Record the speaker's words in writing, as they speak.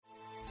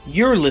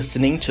You're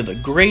listening to the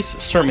Grace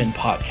Sermon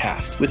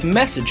Podcast with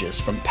messages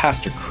from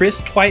Pastor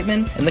Chris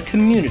Twietman and the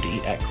community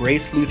at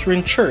Grace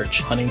Lutheran Church,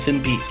 Huntington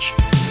Beach.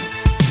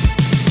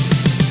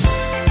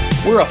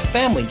 We're a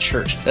family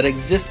church that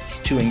exists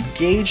to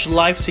engage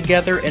life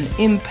together and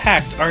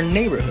impact our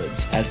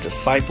neighborhoods as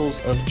disciples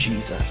of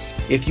Jesus.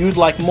 If you'd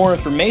like more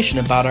information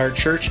about our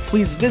church,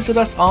 please visit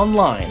us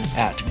online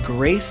at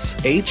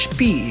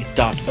gracehb.org.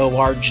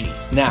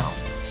 Now,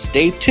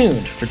 stay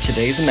tuned for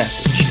today's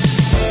message.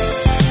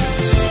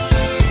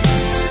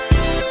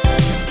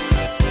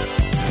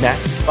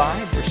 Matthew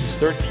 5, verses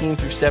 13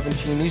 through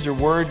 17. These are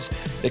words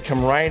that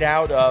come right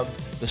out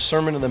of the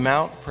Sermon on the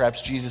Mount,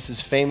 perhaps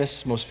Jesus'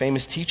 most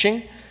famous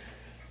teaching.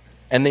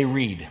 And they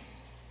read,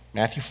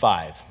 Matthew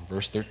 5,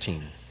 verse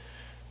 13.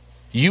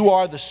 You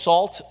are the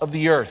salt of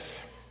the earth.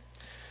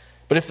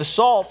 But if the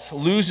salt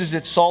loses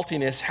its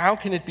saltiness, how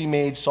can it be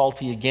made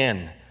salty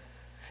again?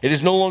 It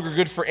is no longer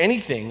good for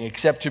anything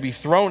except to be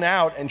thrown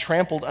out and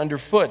trampled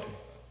underfoot.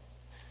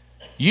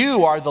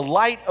 You are the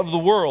light of the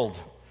world.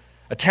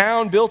 A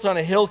town built on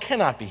a hill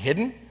cannot be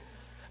hidden.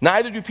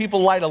 Neither do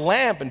people light a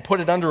lamp and put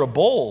it under a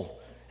bowl.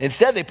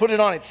 Instead, they put it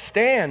on its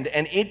stand,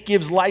 and it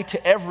gives light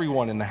to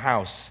everyone in the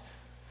house.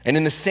 And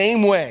in the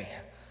same way,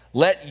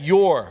 let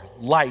your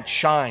light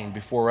shine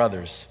before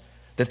others,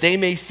 that they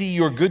may see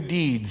your good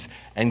deeds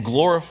and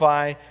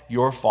glorify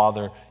your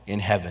Father in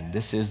heaven.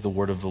 This is the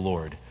word of the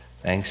Lord.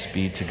 Thanks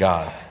be to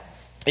God.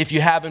 If you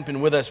haven't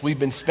been with us, we've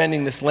been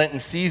spending this Lenten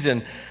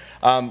season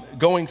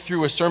going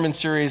through a sermon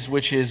series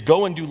which is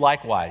Go and Do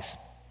Likewise,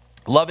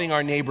 loving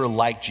our neighbor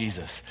like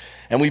Jesus.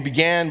 And we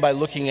began by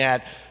looking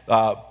at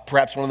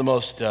perhaps one of the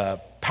most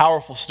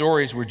powerful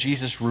stories where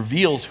Jesus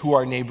reveals who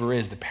our neighbor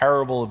is, the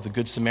parable of the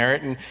Good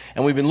Samaritan.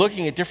 And we've been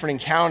looking at different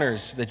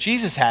encounters that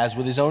Jesus has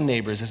with his own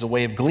neighbors as a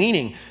way of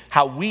gleaning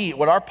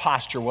what our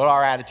posture, what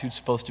our attitude's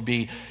supposed to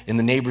be in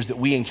the neighbors that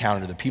we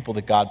encounter, the people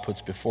that God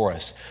puts before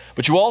us.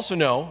 But you also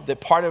know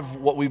that part of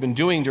what we've been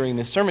doing during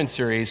this sermon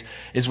series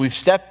is we've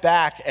stepped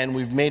back and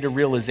we've made a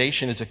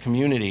realization as a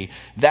community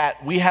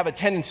that we have a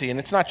tendency, and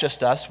it's not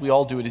just us, we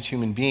all do it as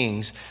human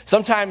beings.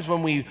 Sometimes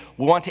when we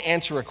want to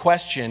answer a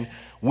question,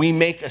 we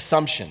make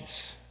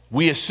assumptions.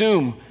 We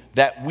assume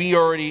that we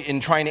already, in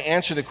trying to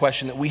answer the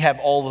question, that we have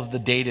all of the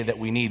data that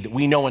we need, that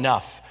we know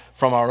enough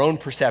from our own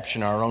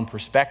perception, our own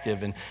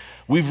perspective. And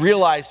we've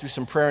realized through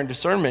some prayer and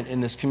discernment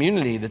in this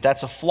community that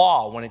that's a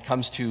flaw when it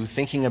comes to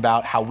thinking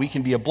about how we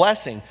can be a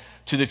blessing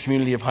to the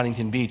community of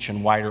Huntington Beach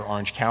and wider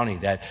Orange County,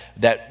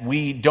 that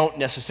we don't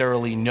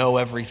necessarily know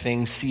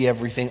everything, see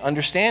everything,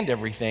 understand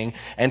everything,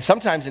 and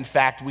sometimes, in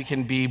fact, we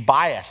can be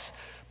biased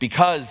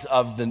because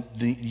of the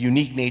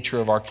unique nature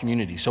of our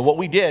community. So what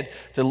we did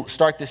to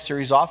start this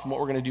series off, and what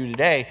we're going to do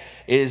today,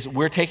 is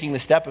we're taking the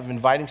step of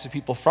inviting some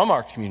people from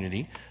our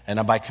community,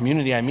 and by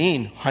community I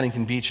mean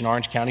Huntington Beach and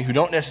Orange County, who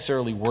don't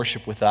necessarily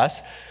worship with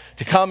us,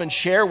 to come and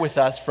share with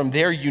us from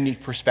their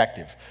unique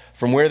perspective,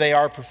 from where they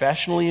are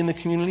professionally in the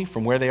community,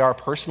 from where they are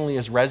personally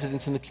as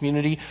residents in the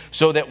community,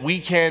 so that we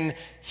can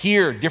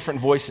hear different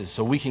voices,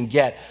 so we can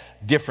get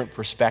different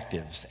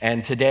perspectives.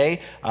 And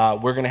today, I'm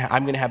going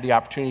to have the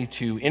opportunity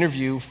to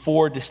interview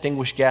 4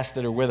 distinguished guests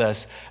that are with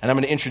us, and I'm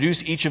going to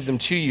introduce each of them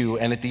to you,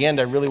 and at the end,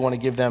 I really want to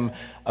give them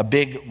a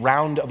big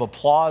round of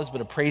applause,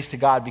 but a praise to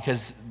God,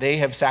 because they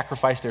have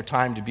sacrificed their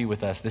time to be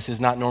with us. This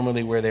is not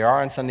normally where they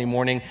are on Sunday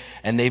morning,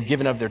 and they've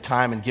given of their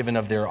time and given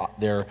of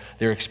their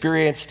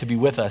experience to be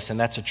with us, and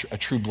that's a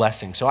true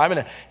blessing. So I'm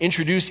going to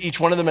introduce each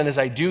one of them, and as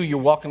I do, you're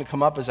welcome to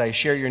come up as I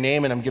share your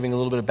name, and I'm giving a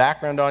little bit of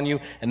background on you,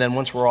 and then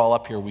once we're all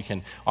up here, we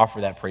can offer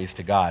that praise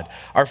to God.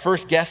 Our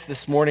first guest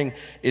this morning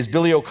is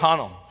Billy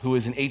O'Connell, who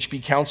is an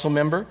HB council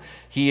member.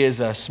 He is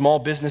a small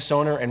business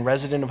owner and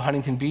resident of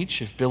Huntington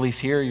Beach. If Billy's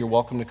here, you're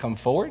welcome to come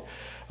forward.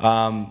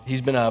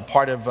 He's been a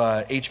part of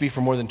HB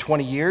for more than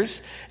 20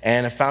 years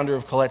and a founder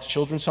of Colette's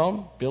Children's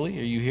Home. Billy,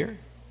 are you here?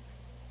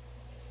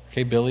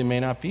 Okay, Billy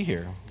may not be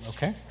here.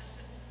 Okay.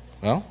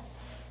 Well,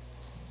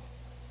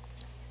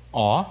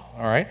 all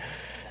right.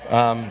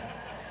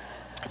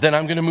 Then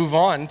I'm going to move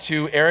on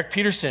to Eric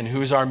Peterson,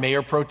 who is our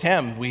mayor pro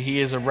tem. He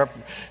is a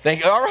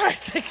thank you. All right,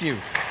 thank you.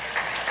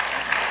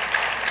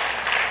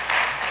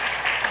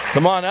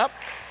 Come on up.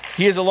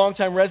 He is a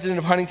longtime resident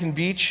of Huntington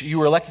Beach. You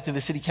were elected to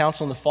the city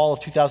council in the fall of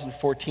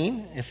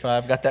 2014, if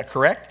I've got that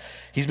correct.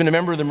 He's been a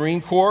member of the Marine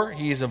Corps.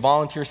 He is a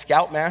volunteer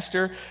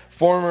scoutmaster,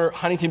 former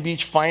Huntington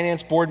Beach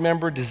Finance Board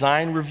member,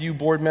 Design Review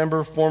Board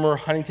member, former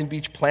Huntington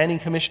Beach Planning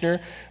Commissioner.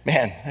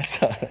 Man,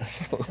 that's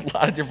a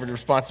lot of different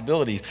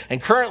responsibilities.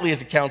 And currently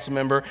as a council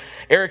member,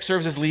 Eric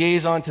serves as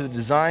liaison to the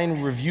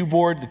Design Review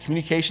Board, the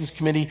Communications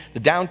Committee,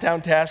 the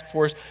Downtown Task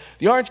Force,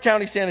 the Orange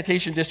County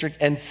Sanitation District,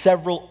 and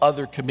several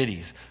other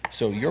committees.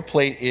 So your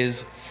plate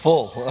is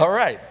full. All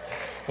right.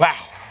 Wow.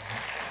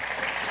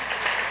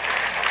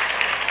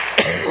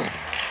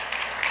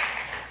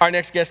 Our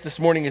next guest this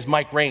morning is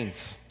Mike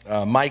Rains.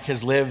 Mike,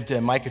 if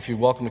you're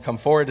welcome to come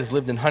forward, has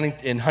lived in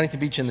Huntington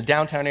Beach in the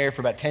downtown area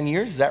for about 10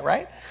 years. Is that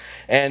right?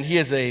 and he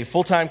is a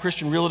full-time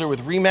Christian realtor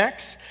with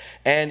RE/MAX,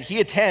 and he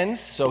attends,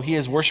 so he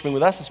is worshiping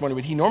with us this morning,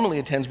 but he normally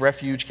attends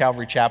Refuge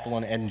Calvary Chapel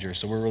on Edinger,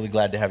 so we're really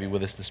glad to have you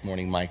with us this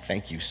morning, Mike.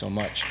 Thank you so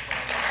much.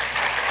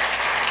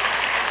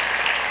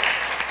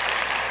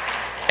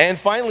 And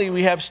finally,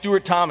 we have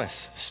Stuart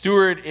Thomas.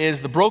 Stuart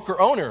is the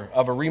broker-owner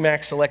of a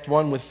RE/MAX Select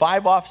One with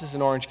 5 offices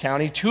in Orange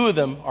County. 2 of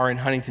them are in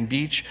Huntington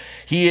Beach.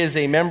 He is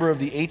a member of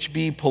the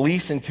HB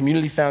Police and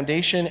Community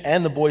Foundation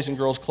and the Boys and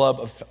Girls Club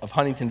of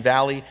Huntington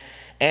Valley.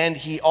 And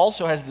he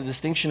also has the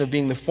distinction of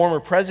being the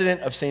former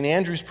president of St.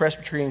 Andrew's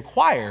Presbyterian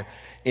Choir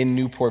in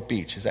Newport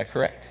Beach. Is that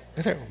correct?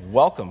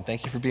 Welcome.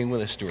 Thank you for being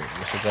with us, Stuart.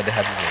 We're so glad to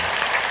have you with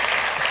us.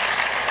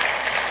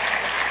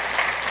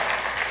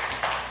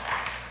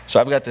 So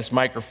I've got this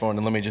microphone,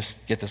 and let me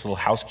just get this little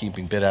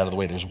housekeeping bit out of the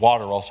way. There's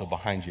water also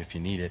behind you if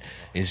you need it.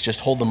 Is just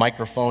hold the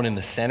microphone in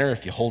the center.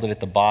 If you hold it at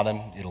the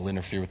bottom, it'll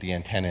interfere with the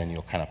antenna, and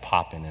you'll kind of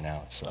pop in and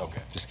out. So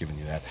okay. Just giving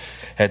you that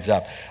heads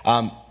up.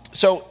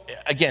 So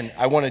again,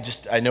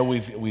 I know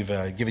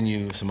we've given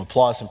you some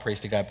applause and praise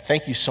to God. But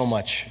thank you so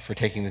much for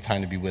taking the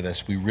time to be with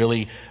us. We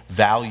really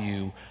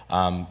value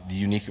the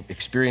unique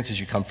experiences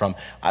you come from.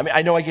 I mean,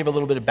 I know I gave a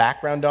little bit of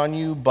background on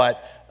you,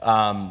 but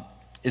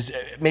is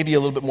maybe a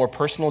little bit more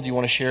personal. Do you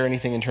want to share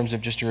anything in terms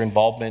of just your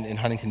involvement in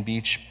Huntington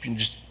Beach?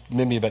 Just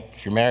maybe about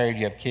if you're married,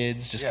 you have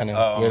kids, just kind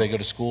of where they go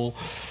to school.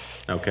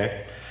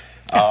 Okay.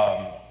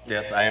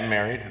 Yes, I am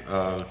married.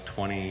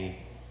 20.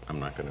 I'm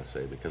not going to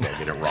say because I'll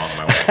get it wrong.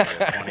 My wife,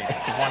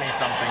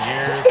 20-something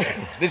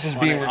years. This is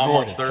being recorded.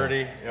 Almost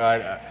 30.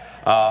 So.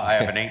 I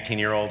have an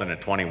 18-year-old and a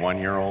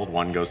 21-year-old.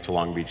 One goes to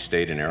Long Beach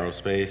State in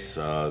aerospace.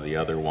 The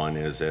other one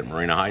is at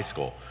Marina High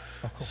School.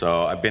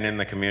 So I've been in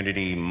the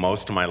community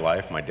most of my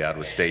life. My dad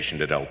was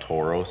stationed at El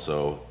Toro,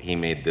 so he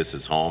made this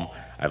his home.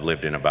 I've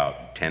lived in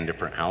about 10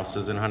 different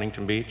houses in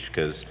Huntington Beach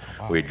because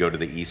we'd go to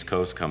the East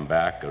Coast, come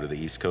back, go to the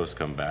East Coast,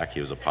 come back. He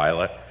was a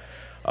pilot.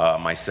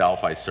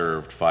 Myself, I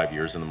served 5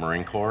 years in the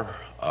Marine Corps.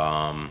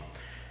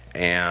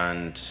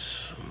 And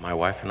my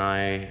wife and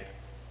I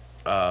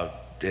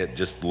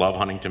just love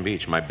Huntington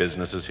Beach. My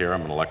business is here.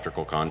 I'm an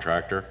electrical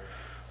contractor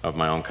of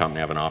my own company.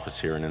 I have an office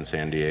here and in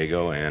San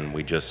Diego, and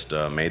we just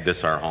made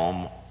this our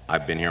home.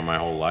 I've been here my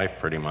whole life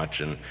pretty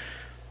much and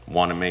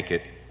want to make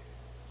it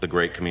the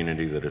great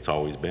community that it's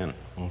always been.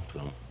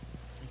 So.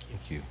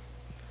 Thank you.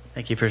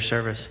 Thank you for your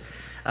service.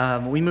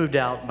 We moved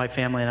out, my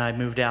family and I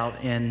moved out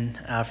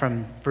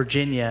from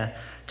Virginia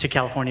to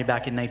California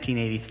back in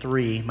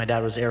 1983. My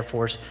dad was Air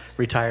Force,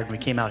 retired, and we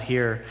came out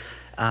here.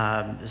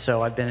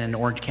 So I've been in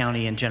Orange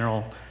County in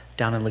general,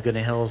 down in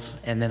Laguna Hills,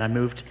 and then I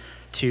moved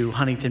to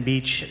Huntington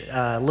Beach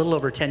a little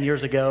over 10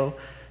 years ago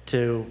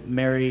to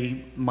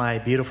marry my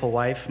beautiful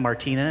wife,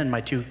 Martina, and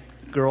my 2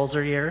 girls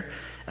are here,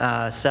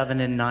 7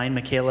 and 9,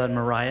 Michaela and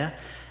Mariah.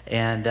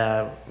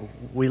 And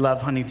we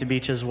love Huntington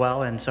Beach as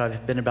well, and so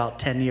I've been about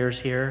 10 years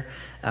here.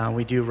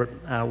 We do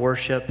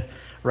worship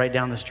right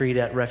down the street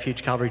at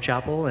Refuge Calvary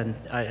Chapel, and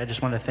I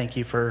just want to thank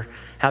you for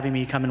having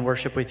me come and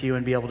worship with you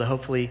and be able to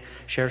hopefully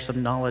share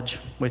some knowledge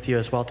with you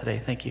as well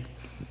today. Thank you.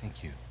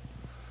 Thank you.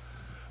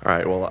 All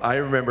right, well, I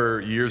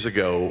remember years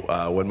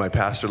ago when my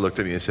pastor looked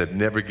at me and said,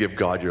 never give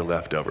God your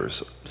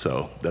leftovers.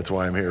 So that's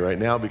why I'm here right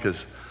now,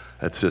 because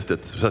it's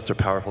such a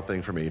powerful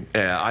thing for me.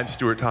 I'm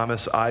Stuart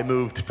Thomas. I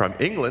moved from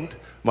England.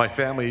 My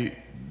family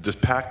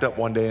just packed up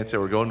one day and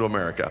said, we're going to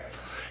America.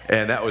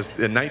 And that was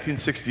in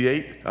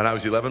 1968, and I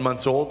was 11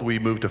 months old. We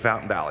moved to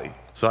Fountain Valley.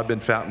 So I've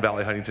been Fountain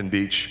Valley, Huntington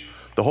Beach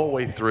the whole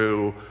way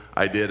through.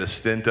 I did a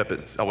stint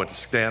I went to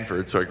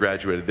Stanford, so I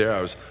graduated there.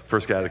 I was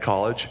first guy out of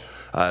college.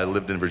 I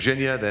lived in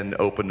Virginia, then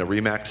opened a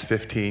RE/MAX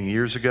 15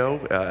 years ago,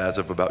 as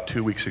of about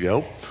 2 weeks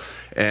ago.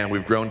 And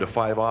we've grown to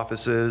 5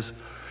 offices.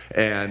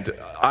 And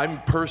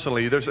I'm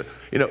personally,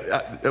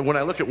 when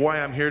I look at why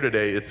I'm here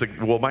today, it's like,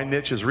 well, my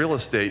niche is real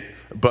estate,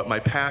 but my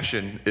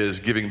passion is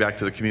giving back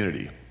to the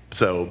community.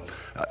 So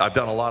I've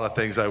done a lot of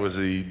things. I was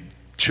the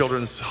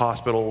Children's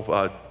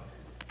Hospital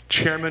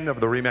chairman of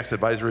the RE/MAX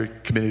Advisory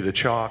Committee to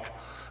CHOC.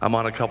 I'm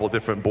on a couple of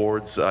different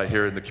boards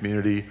here in the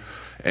community,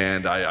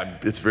 and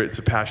it's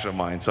a passion of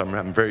mine, so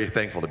I'm very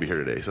thankful to be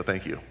here today, so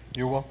thank you.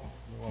 You're welcome.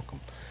 You're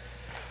welcome.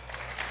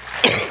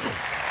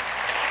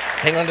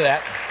 Hang on to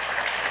that.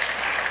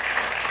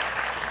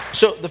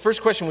 So the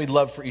first question we'd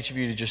love for each of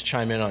you to just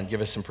chime in on, give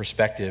us some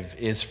perspective,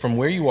 is from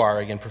where you are,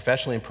 again,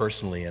 professionally and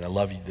personally, and I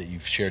love that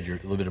you've shared a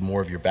little bit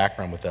more of your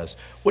background with us.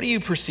 What do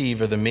you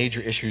perceive are the major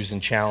issues and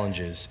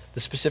challenges,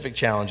 the specific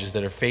challenges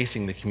that are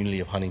facing the community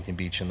of Huntington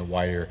Beach and the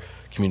wider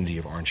community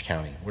of Orange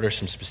County? What are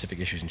some specific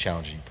issues and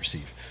challenges you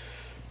perceive?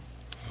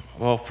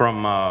 Well,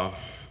 from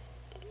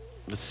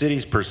the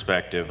city's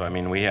perspective, I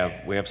mean, we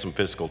have some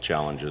fiscal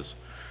challenges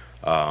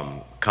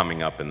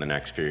coming up in the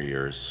next few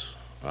years.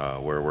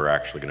 Where we're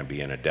actually going to be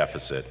in a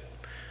deficit.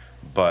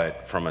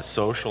 But from a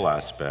social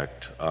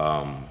aspect,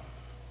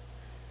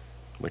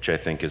 which I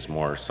think is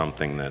more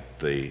something that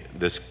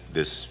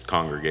this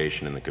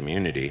congregation and the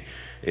community,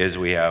 is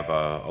we have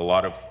a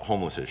lot of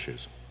homeless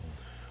issues.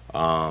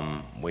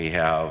 We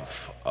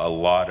have a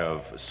lot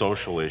of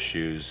social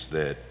issues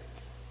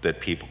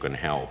that people can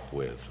help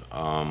with.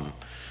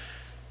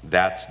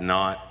 That's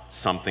not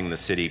something the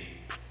city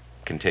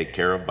can take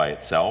care of by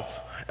itself.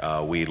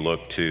 We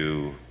look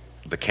to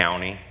the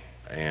county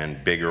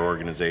and bigger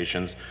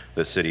organizations.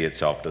 The city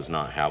itself does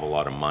not have a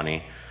lot of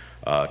money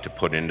to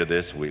put into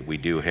this. We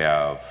do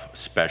have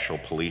special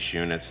police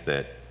units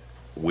that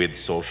with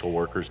social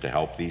workers to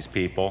help these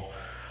people.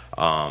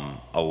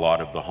 A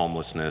lot of the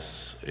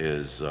homelessness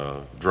is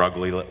drug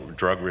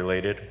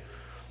related.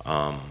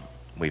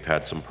 We've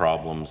had some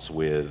problems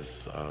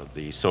with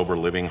the sober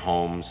living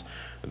homes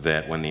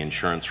that when the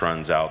insurance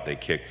runs out, they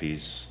kick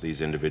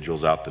these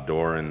individuals out the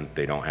door and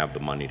they don't have the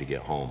money to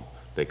get home.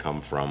 They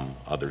come from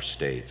other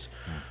states.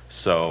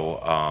 So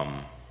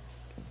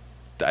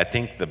I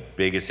think the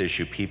biggest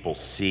issue people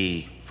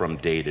see from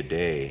day to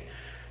day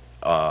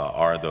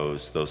are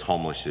those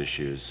homeless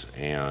issues.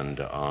 And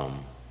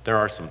there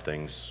are some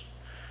things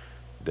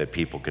that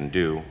people can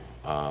do,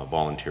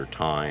 volunteer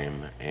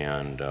time,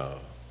 and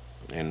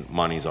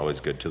money's always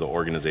good to the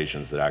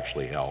organizations that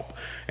actually help.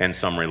 And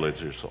some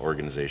religious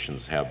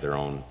organizations have their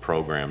own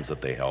programs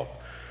that they help.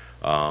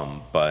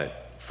 But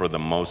for the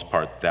most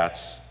part,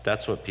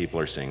 that's what people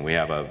are seeing. We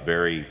have a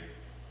very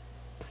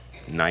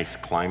nice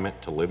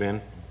climate to live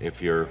in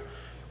if you're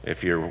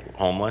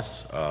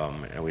homeless.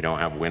 And we don't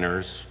have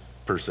winters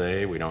per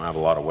se. We don't have a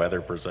lot of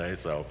weather per se.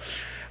 So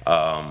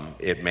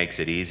it makes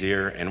it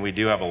easier. And we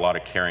do have a lot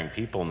of caring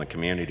people in the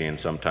community, and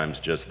sometimes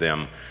just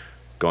them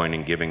going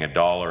and giving $1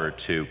 or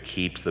 $2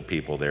 keeps the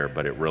people there,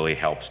 but it really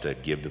helps to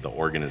give to the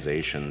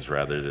organizations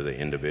rather than the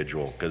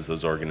individual, because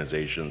those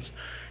organizations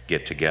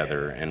get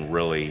together and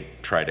really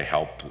try to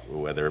help,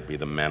 whether it be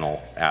the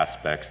mental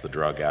aspects, the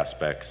drug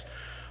aspects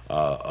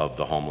of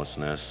the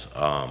homelessness.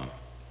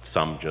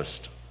 Some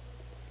just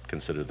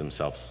consider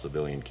themselves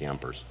civilian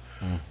campers.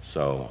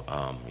 So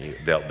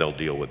they'll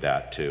deal with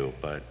that too,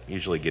 but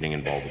usually getting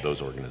involved with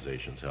those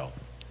organizations help.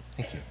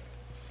 Thank you.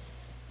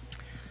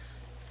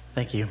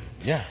 Thank you.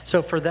 Yeah.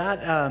 So for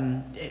that,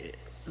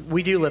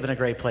 we do live in a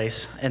great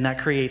place, and that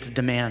creates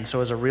demand.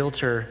 So as a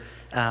realtor,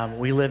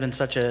 we live in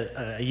such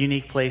a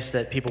unique place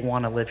that people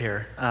want to live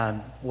here.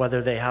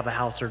 Whether they have a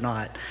house or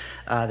not,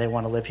 they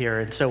want to live here.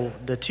 And so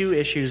the two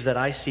issues that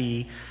I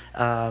see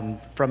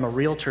from a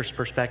realtor's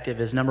perspective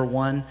is, number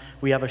one,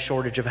 we have a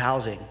shortage of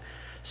housing.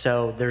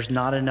 So there's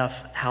not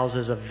enough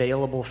houses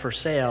available for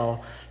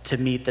sale to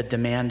meet the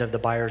demand of the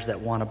buyers that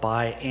want to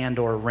buy and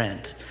or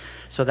rent.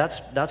 So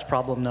that's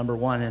problem number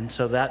one. And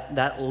so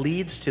that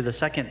leads to the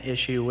second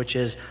issue, which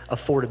is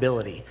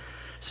affordability.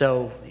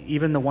 So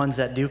even the ones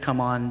that do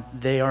come on,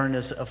 they aren't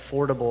as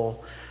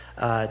affordable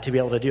to be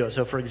able to do it.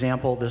 So for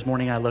example, this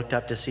morning I looked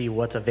up to see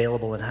what's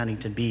available in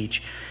Huntington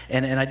Beach.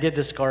 And I did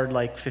discard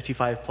like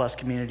 55 plus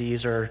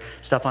communities or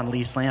stuff on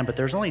leased land, but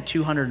there's only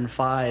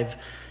 205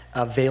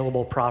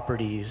 available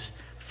properties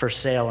for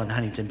sale in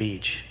Huntington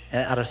Beach.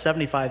 Out of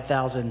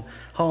 75,000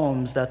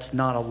 homes, that's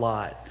not a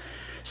lot.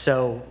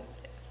 So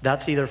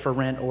that's either for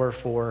rent or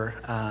for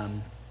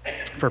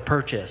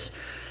purchase.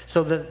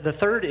 So the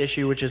third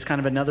issue, which is kind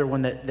of another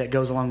one that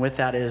goes along with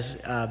that,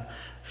 is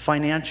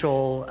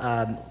financial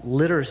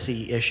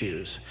literacy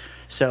issues.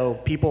 So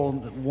people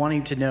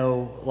wanting to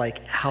know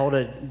like how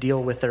to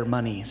deal with their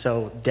money.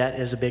 So debt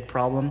is a big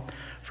problem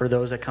for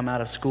those that come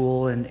out of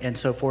school and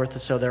so forth.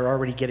 So they're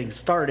already getting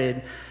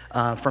started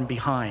from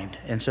behind.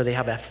 And so they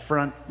have a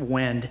front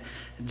wind,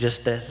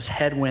 just this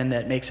headwind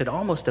that makes it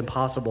almost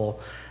impossible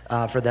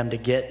for them to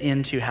get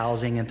into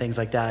housing and things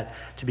like that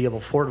to be able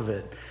to afford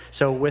it.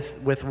 So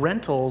with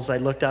rentals, I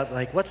looked up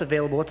like what's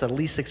available, what's the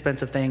least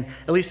expensive thing,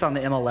 at least on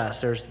the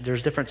MLS.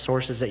 There's different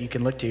sources that you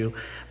can look to,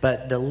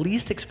 but the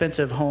least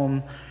expensive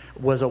home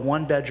was a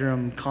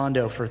 1-bedroom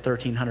condo for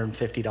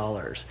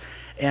 $1,350.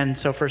 And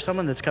so for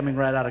someone that's coming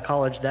right out of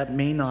college, that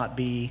may not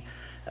be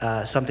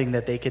something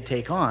that they could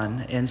take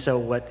on. And so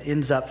what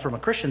ends up, from a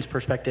Christian's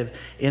perspective,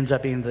 ends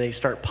up being they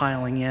start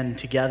piling in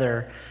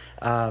together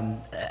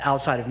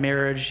outside of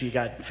marriage. You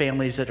got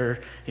families that are,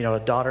 a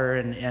daughter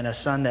and a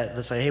son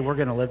that say, hey, we're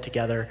going to live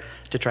together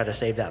to try to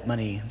save that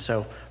money. And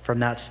so from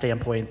that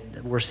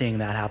standpoint, we're seeing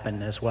that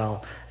happen as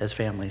well as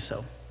families.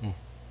 So,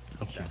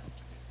 Okay.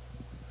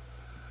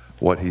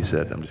 What he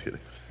said, I'm just kidding.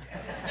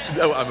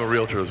 No, I'm a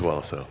realtor as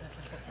well, so.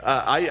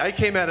 I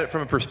came at it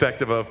from a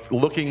perspective of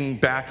looking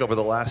back over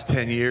the last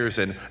 10 years,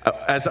 and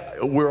as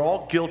we're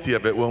all guilty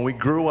of it. When we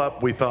grew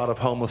up, we thought of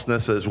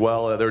homelessness as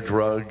well, their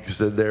drugs,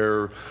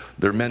 their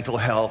mental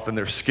health, and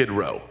their Skid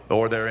Row,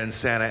 or they're in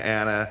Santa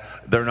Ana,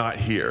 they're not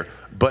here.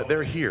 But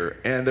they're here,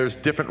 and there's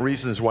different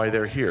reasons why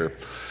they're here.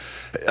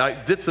 I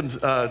did some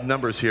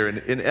numbers here.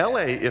 In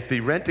LA, if the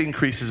rent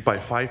increases by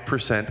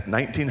 5%,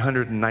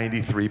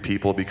 1,993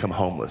 people become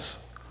homeless.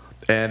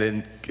 And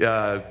in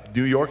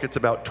New York, it's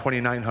about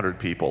 2,900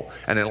 people.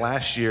 And in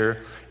last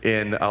year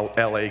in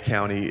LA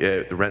County,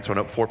 the rents went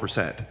up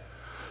 4%.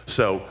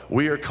 So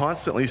we are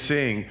constantly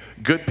seeing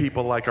good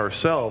people like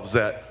ourselves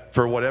that,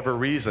 for whatever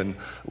reason,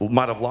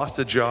 might have lost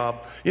a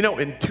job.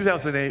 In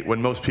 2008,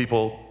 when most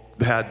people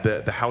had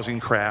the housing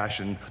crash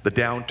and the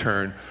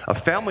downturn, a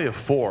family of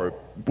 4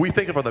 we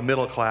think of the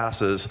middle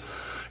classes,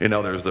 you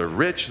know, there's the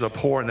rich, the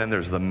poor, and then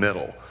there's the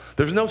middle.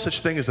 There's no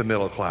such thing as the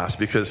middle class,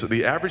 because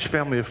the average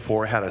family of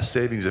four had a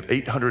savings of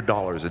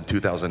 $800 in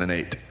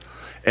 2008.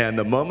 And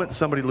the moment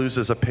somebody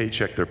loses a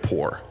paycheck, they're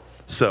poor.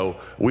 So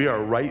we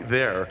are right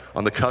there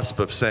on the cusp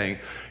of saying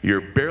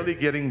you're barely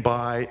getting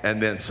by,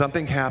 and then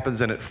something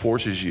happens and it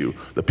forces you.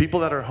 The people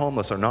that are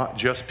homeless are not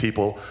just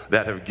people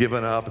that have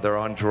given up, they're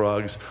on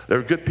drugs.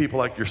 They're good people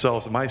like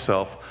yourselves and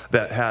myself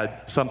that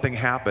had something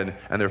happen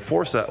and they're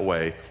forced that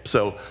way.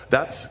 So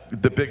that's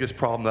the biggest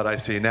problem that I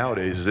see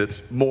nowadays, is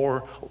it's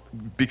more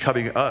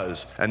becoming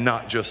us and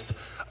not just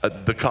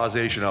the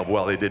causation of,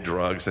 well, they did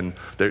drugs and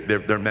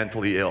they're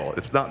mentally ill.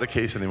 It's not the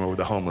case anymore with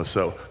the homeless.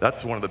 So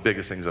that's one of the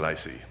biggest things that I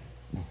see.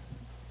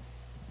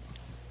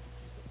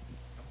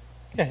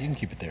 Yeah, you can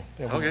keep it there.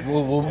 Yeah, Okay.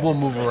 We'll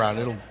move around.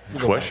 We'll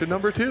go Question back.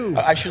 number 2.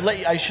 I should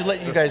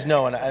let you guys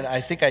know, and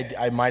I think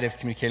I might have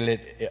communicated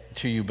it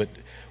to you, but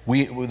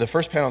the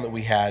first panel that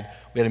we had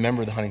a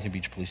member of the Huntington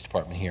Beach Police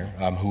Department here,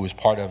 who was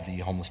part of the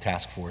homeless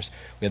task force.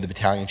 We had the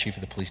battalion chief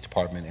of the police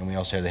department, and we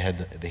also had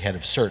the head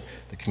of CERT,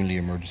 the Community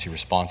Emergency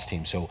Response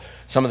Team. So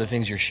some of the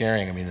things you're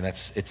sharing, I mean, and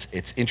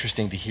it's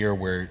interesting to hear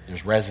where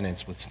there's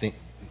resonance with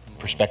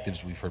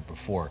perspectives we've heard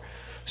before.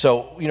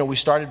 So, you know, we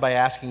started by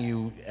asking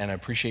you, and I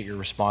appreciate your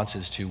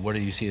responses to what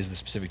do you see as the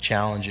specific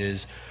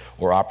challenges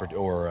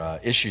or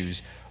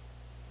issues.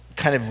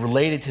 Kind of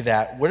related to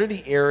that, what are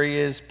the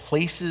areas,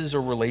 places,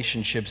 or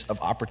relationships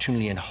of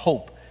opportunity and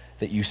hope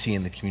that you see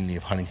in the community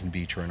of Huntington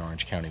Beach or in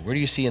Orange County? Where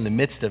do you see in the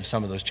midst of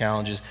some of those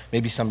challenges,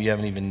 maybe some you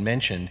haven't even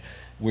mentioned,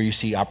 where you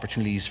see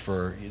opportunities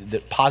for the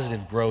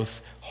positive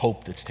growth,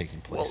 hope that's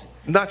taking place? Well,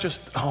 not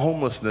just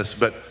homelessness,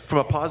 but from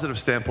a positive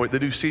standpoint, the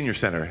new senior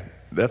center.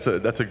 That's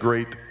a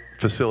great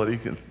facility.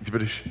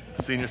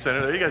 Senior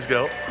center, there you guys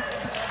go.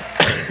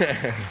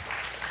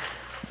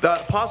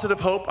 The positive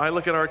hope, I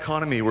look at our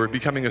economy. We're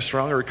becoming a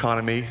stronger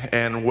economy,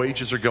 and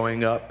wages are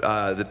going up.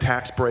 The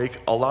tax break,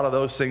 a lot of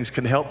those things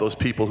can help those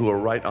people who are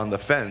right on the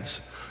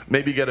fence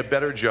maybe get a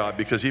better job,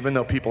 because even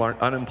though people aren't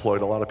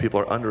unemployed, a lot of people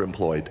are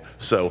underemployed.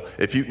 So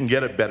if you can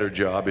get a better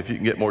job, if you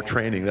can get more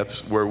training,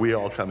 that's where we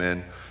all come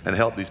in and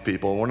help these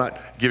people. And we're not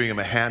giving them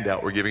a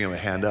handout, we're giving them a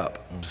hand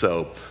up.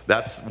 So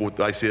that's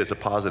what I see as a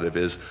positive,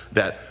 is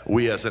that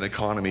we as an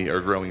economy are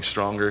growing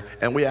stronger,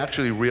 and we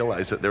actually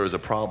realize that there is a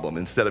problem,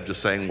 instead of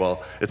just saying,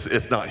 well,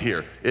 it's not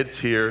here. It's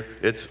here,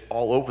 it's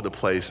all over the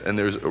place, and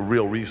there's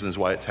real reasons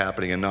why it's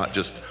happening, and not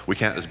just, we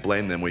can't just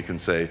blame them. We can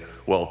say,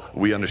 well,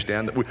 we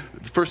understand that.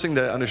 The first thing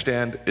to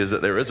understand is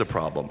that there is a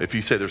problem. If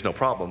you say there's no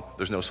problem,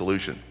 there's no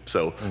solution.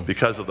 So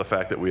because of the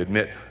fact that we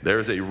admit there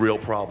is a real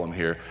problem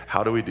here,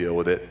 how do we deal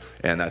with it?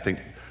 And I think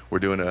we're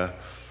doing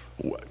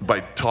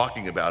by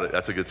talking about it,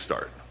 that's a good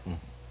start.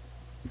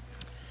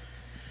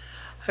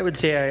 I would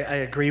say I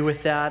agree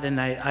with that, and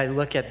I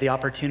look at the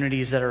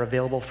opportunities that are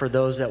available for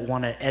those that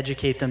want to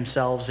educate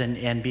themselves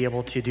and be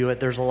able to do it.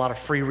 There's a lot of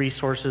free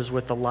resources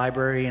with the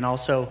library, and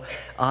also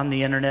on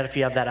the internet, if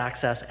you have that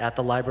access at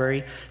the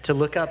library, to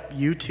look up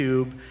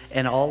YouTube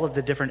and all of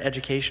the different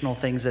educational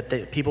things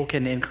that people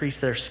can increase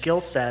their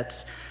skill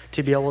sets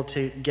to be able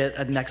to get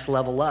a next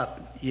level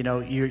up. You know,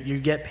 you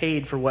get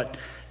paid for what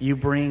you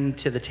bring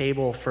to the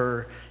table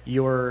for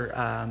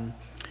your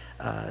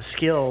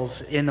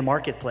skills in the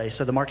marketplace.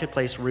 So the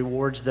marketplace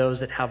rewards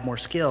those that have more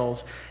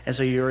skills, and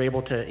so you're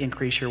able to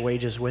increase your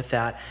wages with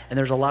that. And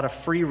there's a lot of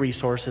free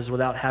resources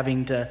without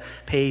having to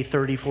pay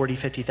 $30,000,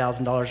 $40,000,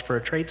 $50,000 for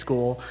a trade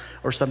school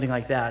or something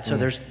like that.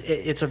 So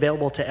it's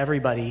available to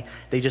everybody.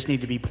 They just need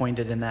to be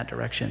pointed in that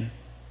direction.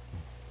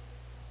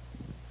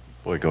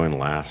 Boy, going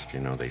last, you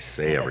know, they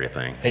say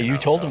everything. Hey, you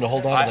told him to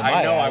hold on to the mic.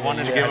 I know, I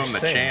wanted to give him the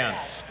chance.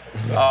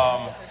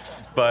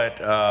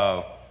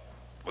 But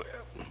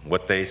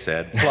what they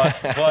said,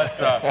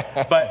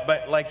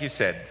 but like you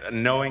said,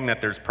 knowing that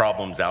there's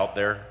problems out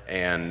there,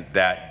 and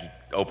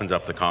that opens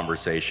up the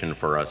conversation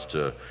for us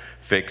to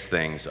fix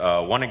things.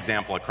 One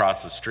example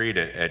across the street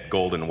at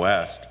Golden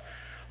West,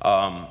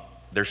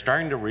 they're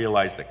starting to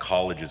realize that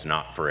college is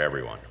not for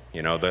everyone.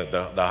 You know,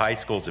 the high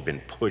schools have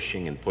been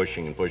pushing and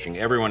pushing and pushing.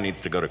 Everyone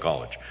needs to go to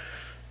college.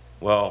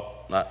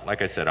 Well,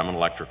 like I said, I'm an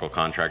electrical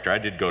contractor. I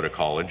did go to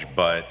college,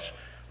 but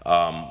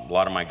a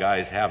lot of my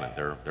guys haven't.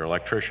 They're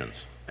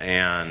electricians.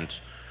 And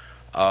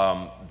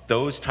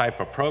those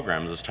type of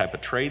programs, those type of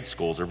trade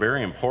schools are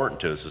very important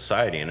to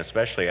society, and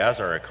especially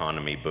as our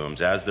economy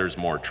booms, as there's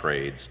more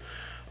trades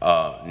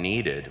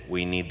needed,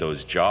 we need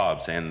those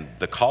jobs. And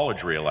the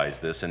college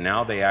realized this, and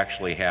now they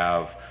actually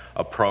have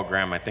a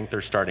program, I think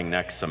they're starting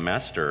next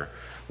semester,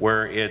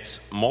 where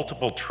it's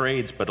multiple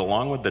trades, but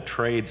along with the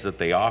trades that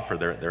they offer,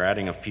 they're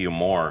adding a few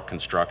more,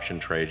 construction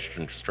trades,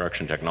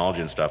 construction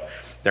technology and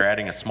stuff. They're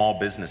adding a small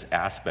business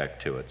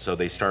aspect to it. So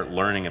they start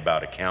learning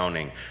about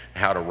accounting,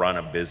 how to run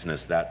a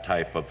business, that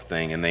type of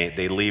thing. And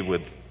they leave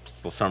with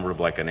some sort of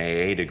like an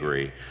AA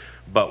degree.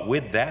 But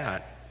with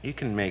that, you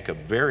can make a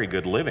very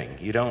good living.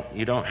 You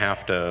don't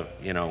have to,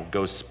 you know,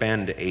 go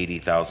spend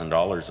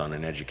 $80,000 on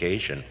an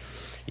education.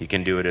 You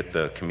can do it at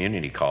the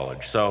community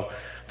college. So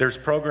there's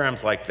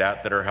programs like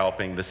that that are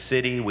helping. The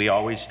city, we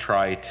always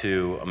try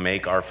to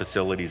make our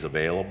facilities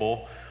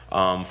available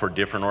for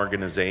different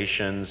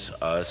organizations,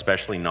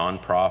 especially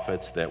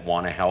nonprofits that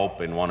want to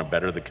help and want to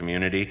better the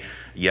community.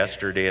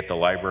 Yesterday at the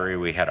library,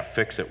 we had a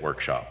fix-it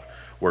workshop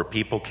where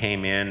people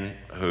came in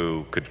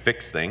who could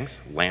fix things,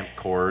 lamp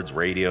cords,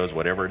 radios,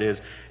 whatever it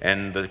is,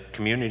 and the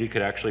community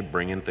could actually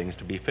bring in things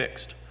to be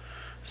fixed.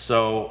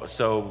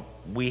 So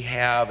we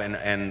have,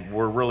 and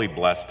we're really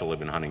blessed to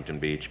live in Huntington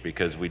Beach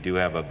because we do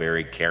have a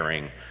very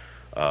caring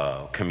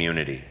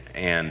community,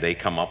 and they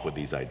come up with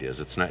these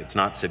ideas. It's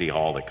not City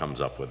Hall that comes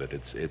up with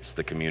it. It's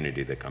the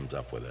community that comes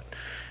up with it.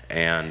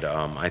 And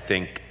I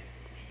think,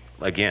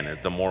 again,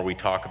 the more we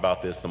talk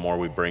about this, the more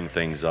we bring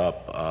things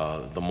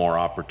up, the more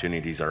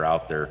opportunities are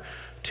out there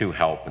to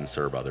help and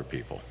serve other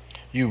people.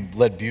 You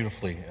led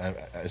beautifully.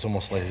 It's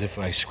almost like as if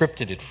I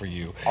scripted it for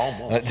you.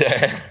 Almost.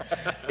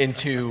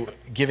 Into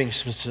giving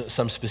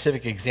some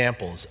specific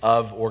examples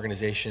of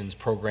organizations,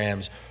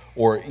 programs,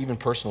 or even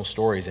personal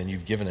stories, and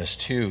you've given us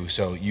two.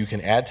 So you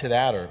can add to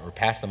that or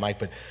pass the mic.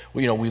 But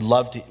we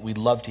love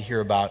to hear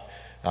about.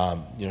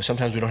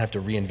 Sometimes we don't have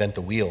to reinvent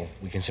the wheel.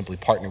 We can simply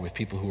partner with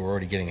people who are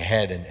already getting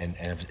ahead and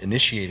have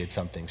initiated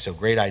something. So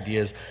great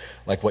ideas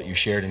like what you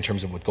shared in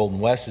terms of what Golden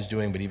West is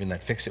doing, but even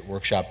that Fix-It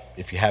workshop.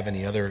 If you have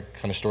any other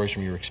kind of stories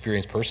from your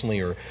experience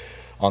personally or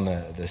on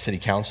the city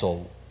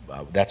council,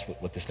 that's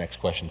what this next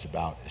question's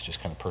about, is just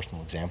kind of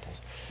personal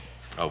examples.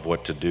 Of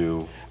what to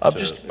do for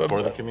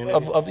the community?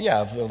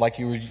 Like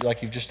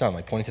you've just done,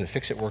 like pointing to the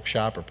Fix-It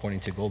workshop or pointing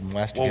to Golden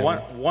West.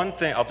 Well, one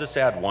thing, I'll just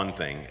add one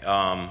thing.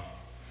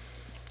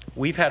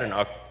 We've had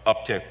an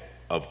uptick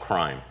of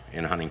crime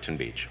in Huntington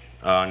Beach.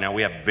 Now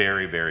we have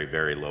very, very,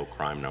 very low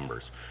crime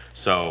numbers.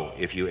 So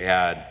if you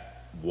add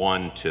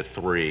 1 to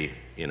 3,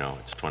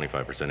 it's a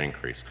 25%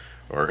 increase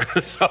or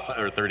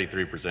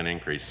 33%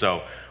 increase.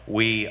 So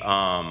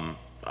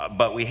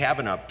but we have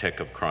an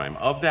uptick of crime.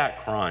 Of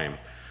that crime,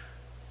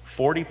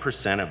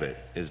 40% of it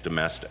is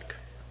domestic.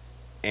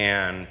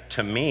 And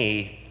to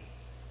me,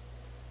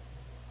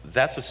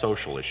 that's a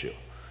social issue.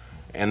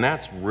 And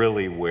that's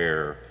really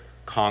where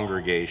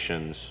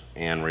congregations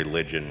and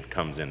religion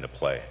comes into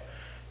play.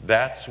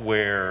 That's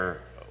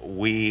where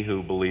we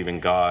who believe in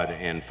God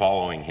and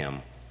following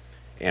Him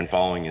and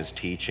following His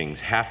teachings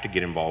have to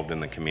get involved in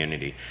the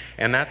community.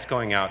 And that's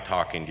going out,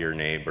 talking to your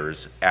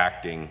neighbors,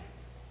 acting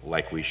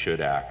like we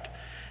should act,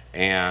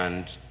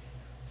 and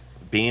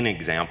being an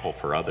example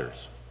for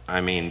others.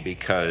 I mean,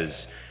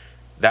 because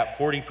that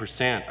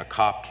 40% a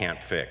cop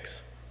can't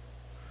fix.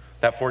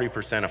 That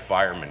 40% a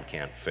fireman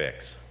can't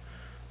fix.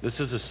 This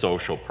is a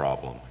social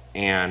problem.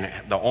 And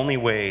the only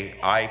way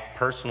I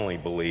personally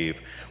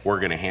believe we're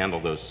going to handle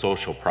those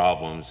social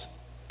problems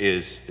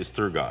is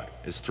through God,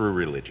 is through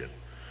religion.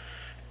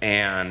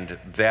 And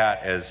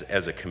that as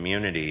a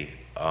community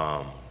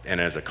and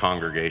as a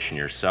congregation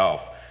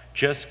yourself,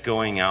 just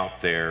going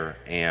out there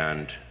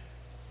and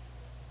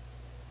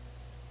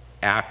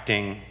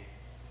acting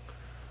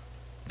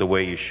the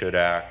way you should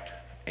act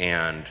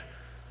and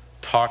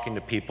talking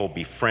to people,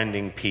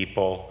 befriending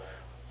people,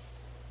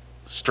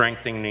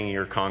 strengthening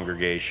your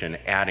congregation,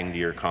 adding to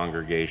your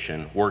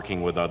congregation,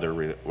 working with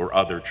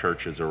other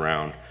churches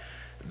around,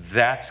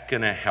 that's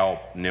going to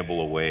help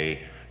nibble away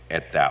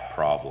at that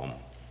problem.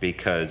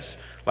 Because,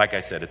 like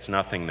I said, it's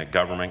nothing that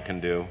government can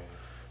do.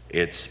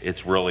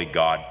 It's really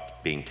God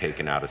being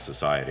taken out of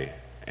society.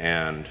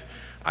 And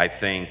I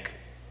think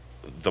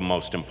the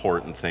most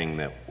important thing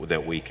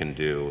that we can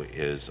do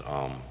is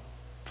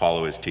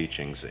follow His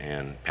teachings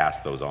and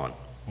pass those on.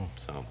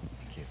 So.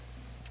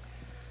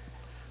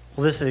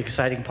 Well, this is the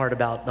exciting part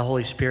about the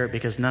Holy Spirit,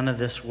 because none of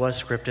this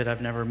was scripted.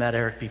 I've never met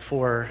Eric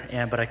before,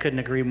 but I couldn't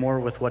agree more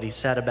with what he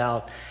said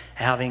about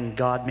having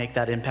God make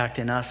that impact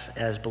in us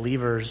as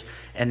believers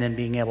and then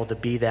being able to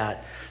be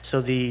that.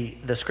 So the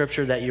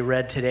scripture that you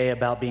read today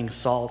about being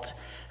salt,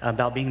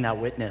 about being that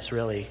witness,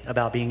 really,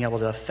 about being able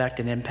to affect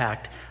and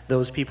impact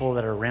those people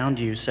that are around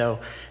you. So,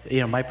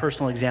 my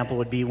personal example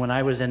would be when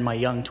I was in my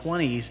young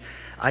 20s,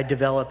 I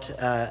developed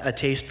a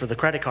taste for the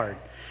credit card.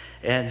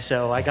 And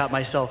so I got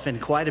myself in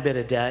quite a bit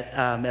of debt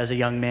as a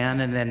young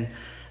man, and then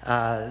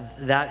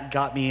that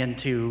got me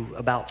into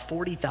about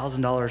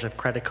 $40,000 of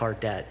credit card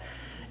debt.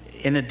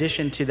 In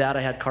addition to that,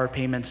 I had car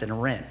payments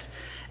and rent.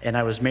 And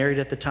I was married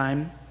at the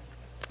time,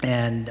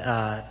 and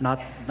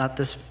not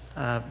this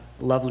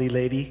lovely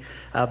lady,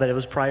 but it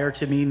was prior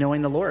to me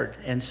knowing the Lord.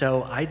 And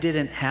so I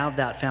didn't have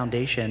that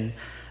foundation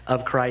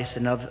of Christ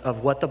and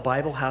of what the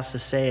Bible has to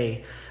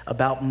say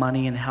about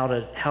money and how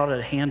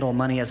to handle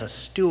money as a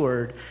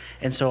steward.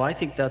 And so I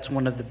think that's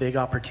one of the big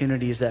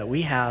opportunities that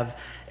we have,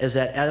 is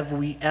that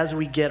as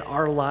we get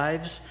our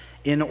lives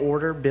in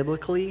order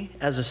biblically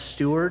as a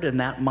steward and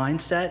that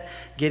mindset,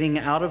 getting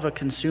out of a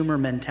consumer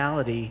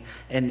mentality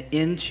and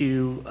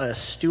into a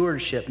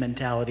stewardship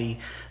mentality,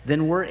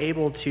 then we're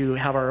able to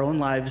have our own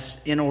lives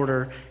in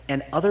order,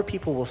 and other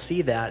people will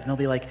see that and they'll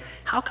be like,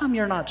 how come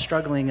you're not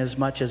struggling as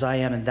much as I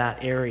am in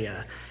that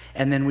area?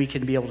 and then we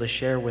can be able to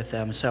share with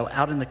them. So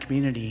out in the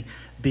community,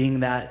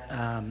 being that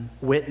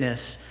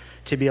witness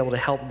to be able to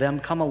help them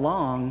come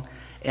along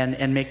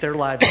and make their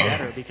lives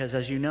better, because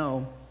as you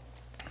know,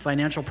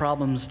 financial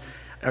problems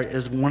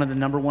is one of the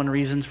number one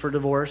reasons for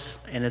divorce,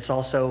 and it's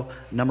also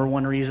number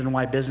one reason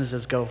why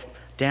businesses go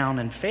down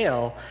and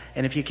fail.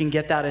 And if you can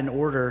get that in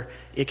order,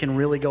 it can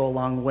really go a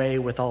long way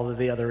with all of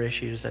the other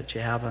issues that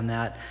you have on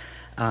that.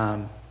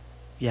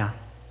 Yeah,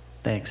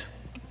 thanks.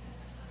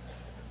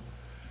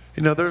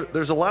 You know,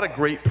 there's a lot of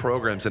great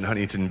programs in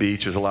Huntington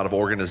Beach. There's a lot of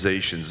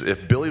organizations.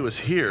 If Billy was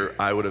here,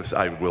 I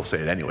will say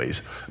it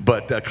anyways,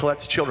 but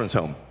Colette's Children's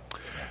Home.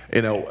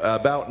 You know,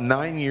 about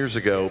 9 years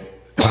ago,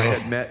 I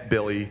had met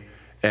Billy,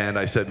 and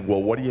I said,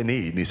 well, what do you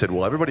need? And he said,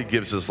 well, everybody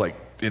gives us, like,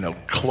 you know,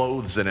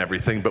 clothes and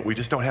everything, but we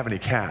just don't have any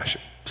cash.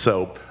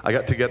 So I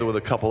got together with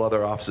a couple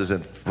other offices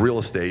in real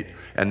estate,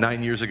 and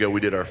 9 years ago,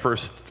 we did our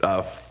first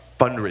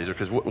fundraiser,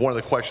 because one of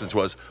the questions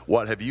was,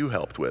 what have you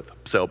helped with?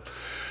 So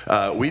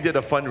we did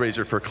a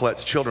fundraiser for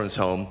Colette's Children's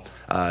Home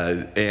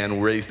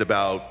and raised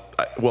about,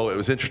 well, it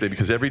was interesting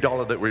because every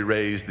dollar that we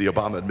raised, the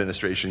Obama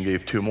administration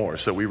gave 2 more.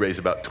 So we raised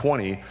about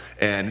 20,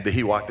 and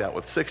he walked out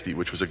with 60,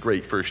 which was a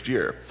great first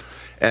year.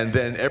 And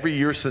then every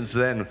year since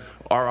then,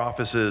 our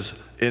offices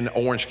in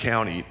Orange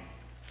County,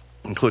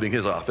 including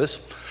his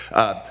office,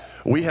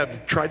 we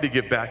have tried to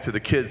give back to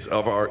the kids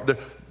of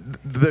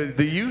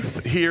the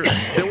youth here.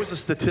 There was a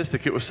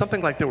statistic. It was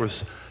something like there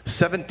was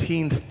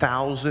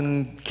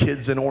 17,000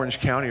 kids in Orange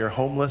County are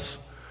homeless.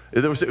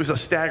 It was a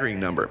staggering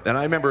number. And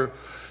I remember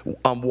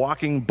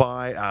walking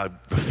by a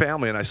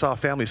family, and I saw a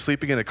family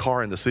sleeping in a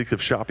car in the Seacliff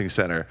Shopping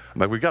Center.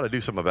 I'm like, we've got to do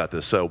something about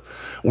this. So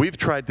we've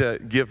tried to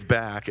give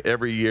back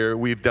every year.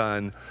 We've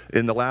done,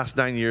 in the last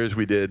 9 years,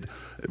 we did,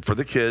 for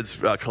the kids,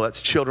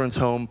 Colette's Children's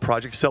Home,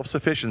 Project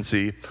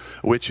Self-Sufficiency,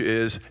 which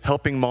is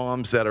helping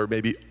moms that are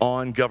maybe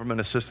on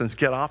government assistance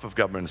get off of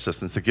government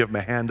assistance, to give them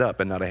a hand up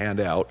and not a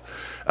handout.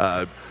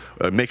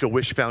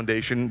 Make-A-Wish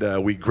Foundation,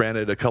 we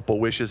granted a couple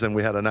wishes, and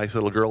we had a nice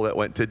little girl that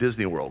went to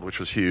Disney World, which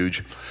was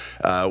huge.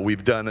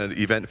 We've done an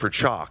event for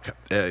Chalk.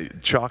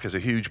 Chalk is a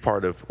huge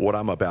part of what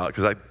I'm about,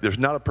 because there's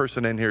not a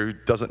person in here who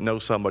doesn't know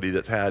somebody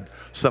that's had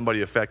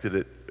somebody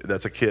affected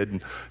that's a kid.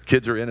 And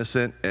kids are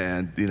innocent,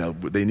 and you know,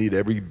 they need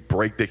every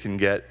break they can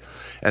get.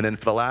 And then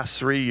for the last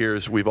 3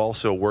 years, we've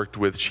also worked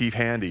with Chief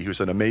Handy, who's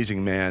an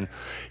amazing man.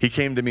 He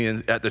came to me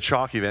at the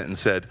Chalk event and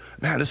said,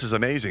 man, this is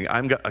amazing.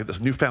 I've got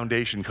this new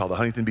foundation called the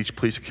Huntington Beach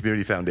Police and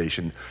Community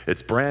Foundation.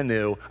 It's brand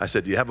new. I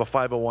said, do you have a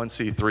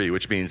 501c3,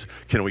 which means,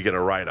 can we get a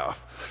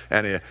write-off?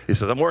 And he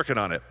says, I'm working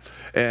on it.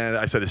 And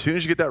I said, as soon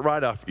as you get that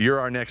write-off, you're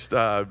our next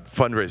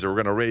fundraiser. We're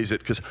going to raise it.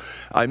 Because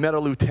I met a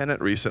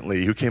lieutenant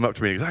recently who came up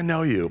to me and he goes, I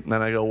know you. And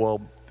I go,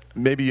 well,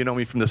 maybe you know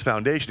me from this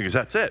foundation. He goes,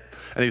 that's it.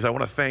 And he goes, I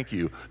want to thank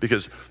you,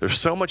 because there's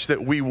so much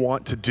that we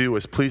want to do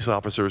as police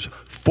officers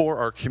for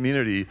our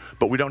community,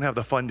 but we don't have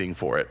the funding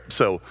for it.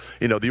 So,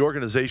 you know, the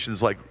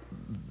organizations like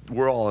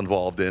we're all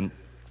involved in,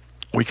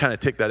 we kind of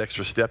take that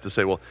extra step to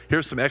say, well,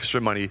 here's some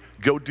extra money.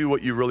 Go do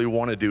what you really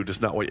want to do,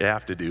 just not what you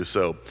have to do.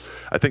 So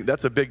I think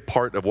that's a big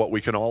part of what we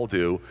can all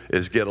do,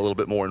 is get a little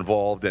bit more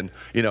involved. And,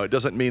 you know, it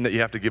doesn't mean that you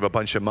have to give a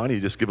bunch of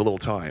money, just give a little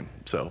time.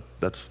 So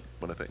that's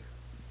what I think.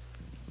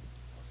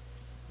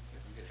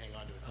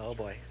 Oh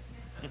boy.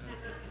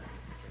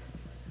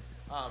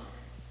 Am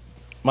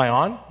I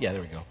on? Yeah,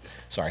 there we go.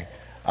 Sorry.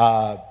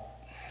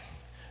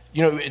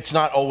 You know, it's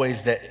not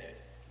always that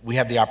we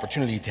have the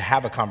opportunity to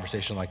have a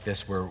conversation like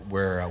this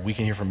where we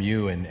can hear from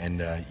you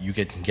and you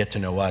can get to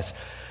know us.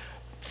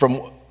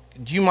 Do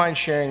you mind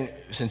sharing,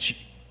 since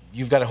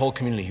you've got a whole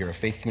community here, a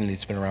faith community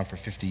that's been around for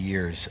 50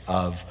 years,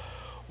 of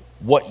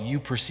what you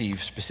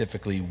perceive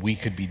specifically we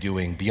could be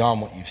doing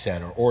beyond what you've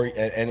said,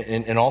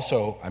 and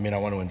also, I mean, I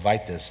want to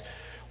invite this.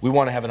 We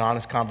want to have an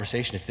honest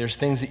conversation. If there's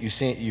things that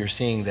you're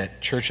seeing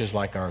that churches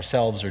like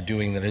ourselves are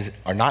doing that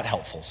are not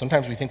helpful.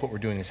 Sometimes we think what we're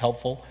doing is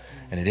helpful,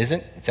 and it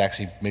isn't. It's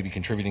actually maybe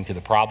contributing to the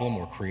problem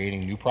or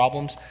creating new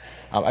problems.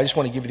 I just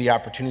want to give you the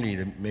opportunity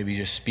to maybe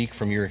just speak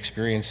from your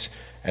experience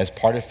as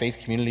part of faith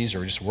communities,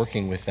 or just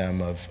working with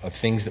them, of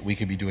things that we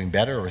could be doing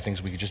better, or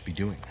things we could just be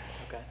doing.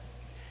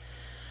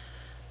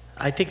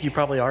 I think you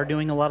probably are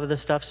doing a lot of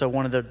this stuff. So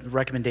one of the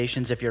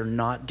recommendations, if you're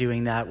not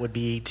doing that, would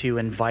be to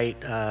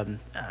invite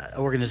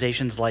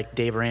organizations like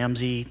Dave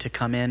Ramsey to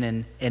come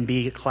in and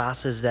be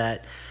classes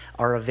that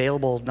are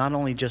available not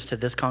only just to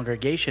this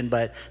congregation,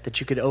 but that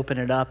you could open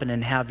it up and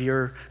then have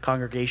your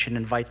congregation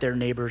invite their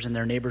neighbors and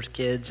their neighbors'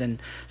 kids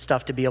and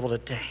stuff to be able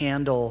to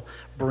handle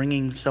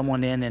bringing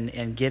someone in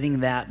and getting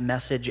that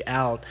message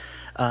out.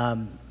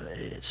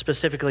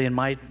 Specifically in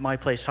my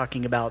place,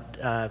 talking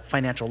about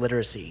financial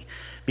literacy,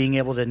 being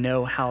able to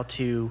know how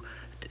to,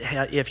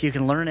 if you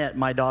can learn at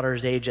my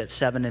daughter's age at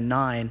 7 and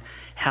 9,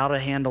 how to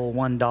handle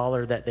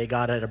 $1 that they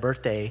got at a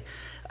birthday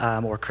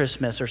or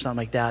Christmas or something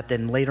like that,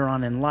 then later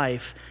on in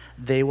life,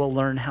 they will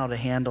learn how to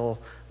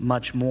handle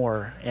much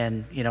more.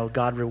 And, you know,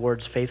 God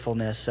rewards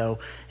faithfulness. So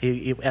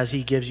as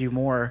he gives you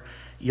more,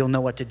 you'll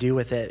know what to do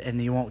with it,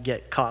 and you won't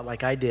get caught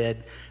like I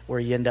did, where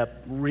you end up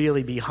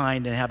really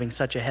behind and having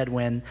such a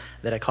headwind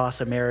that it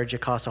costs a marriage, it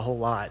costs a whole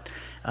lot,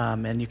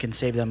 and you can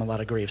save them a lot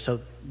of grief.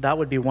 So that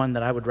would be one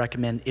that I would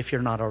recommend if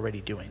you're not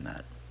already doing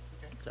that.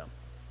 So,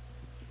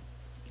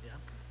 yeah.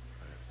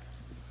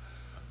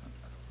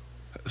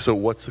 So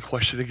what's the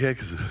question again?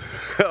 'Cause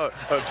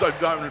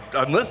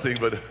I'm listening,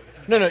 but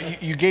No,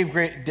 you gave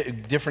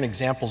different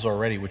examples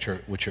already, which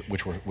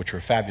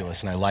were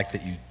fabulous, and I like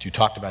that you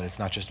talked about it's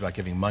not just about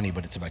giving money,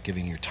 but it's about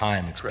giving your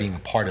time. It's being a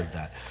part of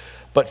that.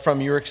 But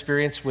from your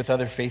experience with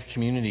other faith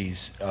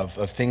communities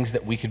of things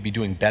that we could be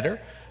doing better,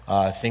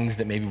 things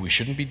that maybe we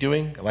shouldn't be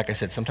doing. Like I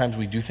said, sometimes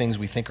we do things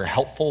we think are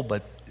helpful,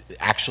 but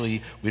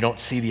actually we don't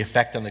see the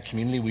effect on the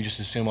community. We just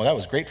assume, well, that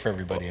was great for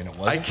everybody, and it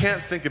wasn't. I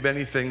can't think of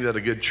anything that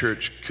a good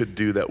church could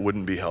do that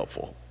wouldn't be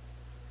helpful.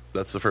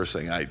 That's the first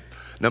thing.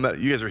 No matter,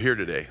 you guys are here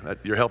today.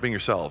 You're helping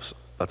yourselves.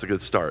 That's a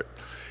good start.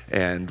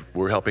 And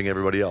we're helping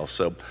everybody else.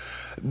 So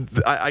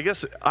I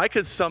guess I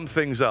could sum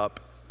things up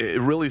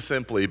really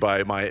simply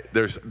by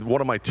there's one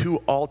of my 2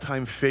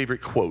 all-time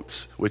favorite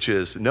quotes, which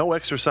is, no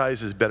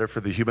exercise is better for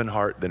the human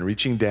heart than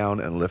reaching down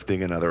and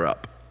lifting another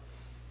up.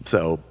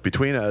 So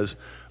between us,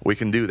 we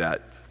can do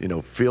that.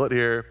 Feel it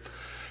here.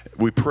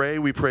 We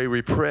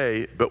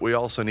pray, but we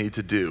also need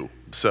to do.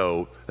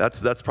 So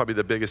that's probably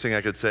the biggest thing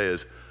I could say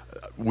is,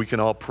 we can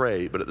all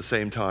pray, but at the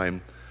same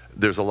time,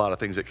 there's a lot of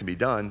things that can be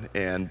done,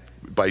 and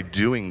by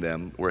doing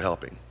them, we're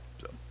helping.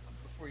 So.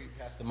 Before you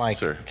pass the mic,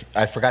 Sir.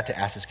 I forgot to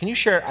ask this. Can you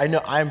share, I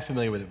know I'm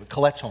familiar with it, but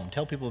Colette's Home.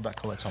 Tell people about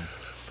Colette's Home.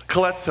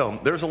 Colette's Home.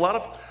 There's a lot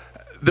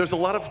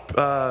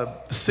of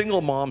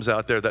single moms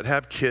out there that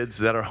have kids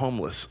that are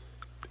homeless.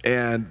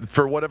 And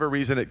for whatever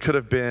reason, it could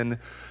have been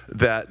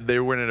that they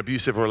were in an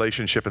abusive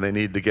relationship and they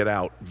need to get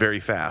out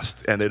very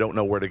fast, and they don't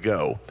know where to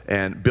go.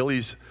 And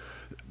Billy's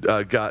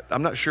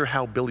I'm not sure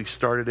how Billy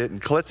started it, and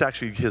Colette's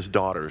actually his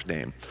daughter's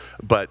name,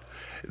 but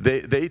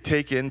they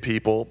take in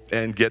people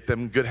and get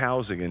them good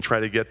housing and try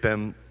to get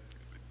them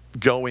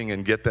going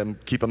and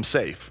keep them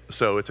safe.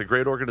 So it's a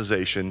great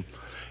organization,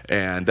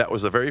 and that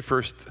was the very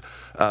first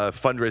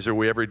fundraiser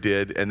we ever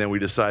did, and then we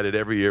decided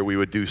every year we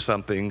would do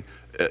something,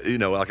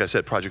 like I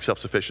said, Project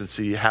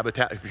Self-Sufficiency,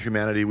 Habitat for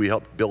Humanity. We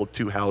helped build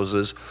 2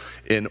 houses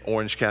in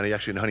Orange County,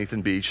 actually in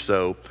Huntington Beach.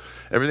 So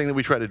everything that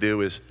we try to do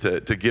is to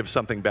give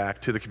something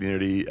back to the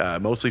community,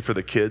 mostly for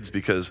the kids,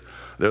 because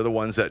they're the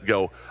ones that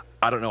go,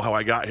 I don't know how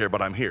I got here, but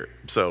I'm here.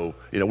 So,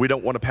 we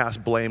don't want to pass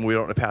blame. We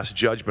don't want to pass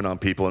judgment on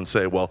people and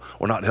say, well,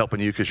 we're not helping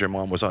you because your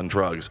mom was on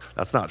drugs.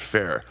 That's not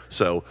fair.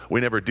 So we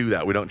never do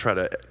that. We don't try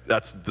to,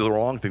 that's the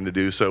wrong thing to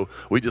do. So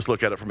we just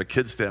look at it from a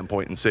kid's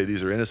standpoint and say,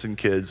 these are innocent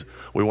kids.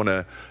 We want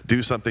to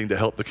do something to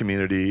help the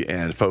community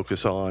and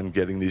focus on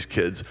getting these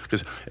kids,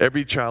 because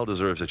every child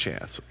deserves a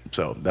chance.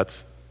 So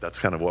that's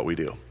kind of what we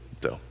do.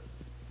 So.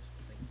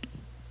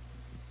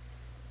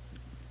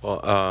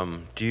 Well,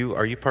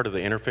 are you part of the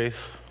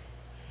interfaith?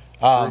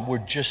 We're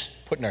just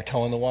putting our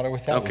toe in the water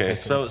with that. Okay,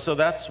 so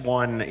that's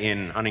one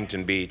in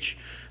Huntington Beach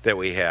that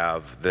we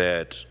have,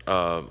 that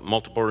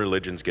multiple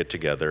religions get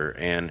together,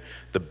 and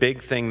the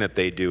big thing that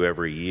they do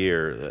every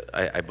year,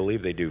 I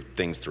believe they do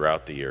things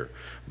throughout the year,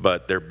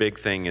 but their big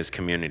thing is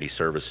Community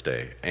Service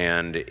Day,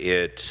 and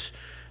it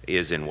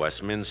is in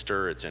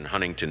Westminster, it's in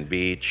Huntington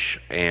Beach,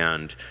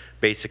 and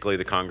basically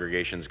the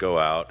congregations go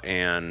out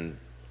and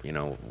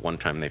one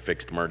time they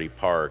fixed Murdy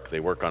Park, they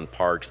work on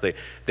parks,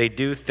 they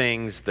do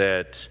things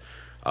that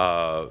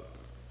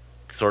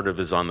sort of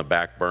is on the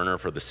back burner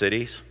for the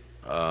cities.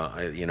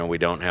 We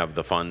don't have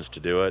the funds to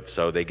do it,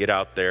 so they get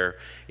out there.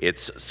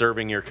 It's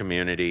serving your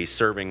community,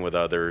 serving with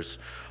others.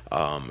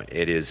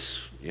 It is,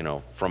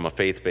 from a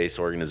faith-based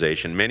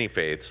organization, many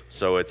faiths,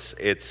 so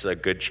it's a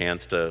good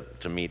chance to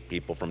meet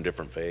people from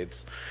different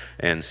faiths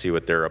and see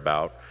what they're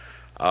about.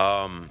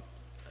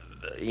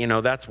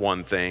 That's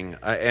one thing.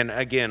 And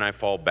again, I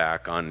fall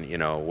back on,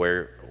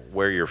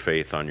 wear your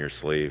faith on your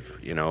sleeve.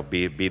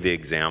 Be the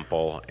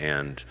example,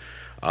 and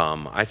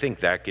I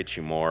think that gets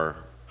you more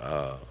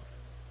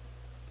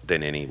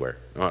than anywhere.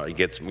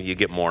 You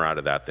get more out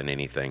of that than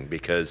anything,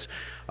 because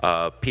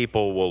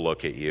people will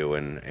look at you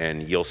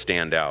and you'll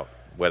stand out,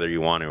 whether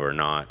you want to or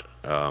not.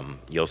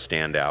 You'll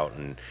stand out,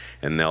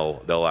 and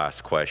they'll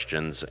ask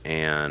questions,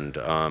 and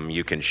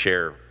you can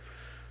share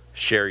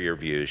your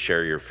views,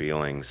 share your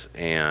feelings,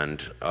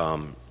 and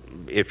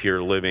if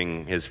you're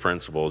living his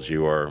principles,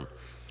 you're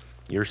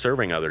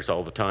serving others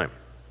all the time.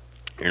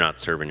 You're not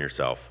serving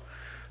yourself.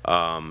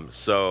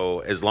 So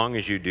as long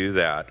as you do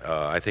that,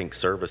 I think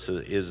service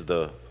is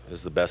the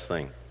best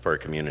thing for a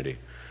community,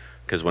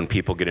 because when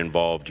people get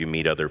involved, you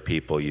meet other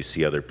people, you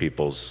see other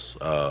people's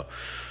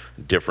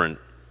different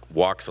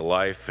walks of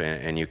life,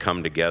 and you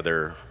come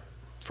together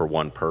for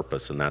one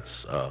purpose, and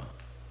that's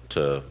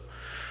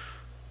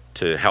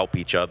to help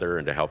each other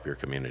and to help your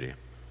community.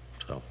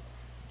 So,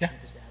 yeah,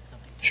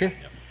 sure.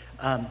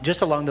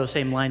 Just along those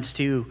same lines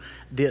too,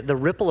 the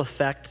ripple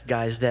effect,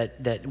 guys,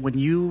 that when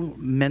you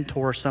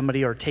mentor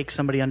somebody or take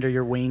somebody under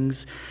your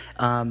wings,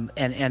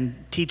 and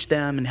teach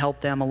them and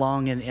help them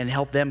along and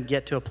help them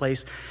get to a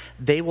place,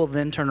 they will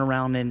then turn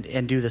around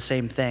and do the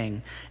same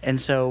thing. And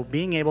so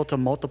being able to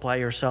multiply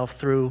yourself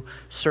through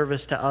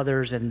service to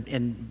others and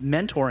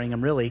mentoring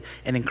them really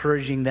and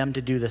encouraging them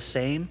to do the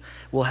same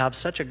will have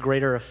such a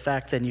greater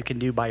effect than you can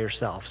do by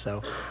yourself.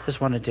 So just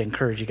wanted to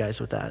encourage you guys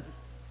with that.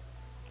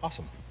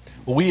 Awesome.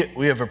 Well,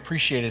 we have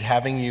appreciated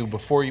having you.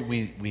 Before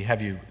we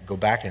have you go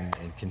back and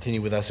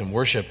continue with us in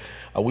worship,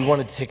 we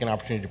wanted to take an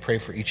opportunity to pray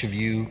for each of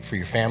you, for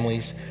your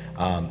families,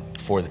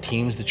 for the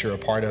teams that you're a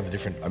part of,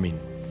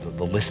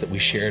 the list that we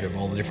shared of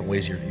all the different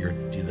ways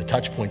the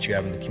touch points you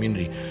have in the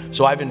community.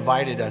 So I've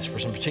invited us for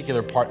some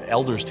particular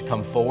elders to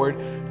come forward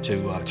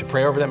to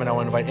pray over them, and I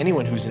want to invite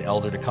anyone who's an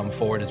elder to come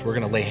forward as we're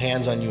going to lay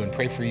hands on you and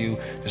pray for you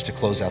just to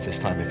close out this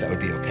time, if that would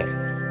be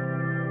okay.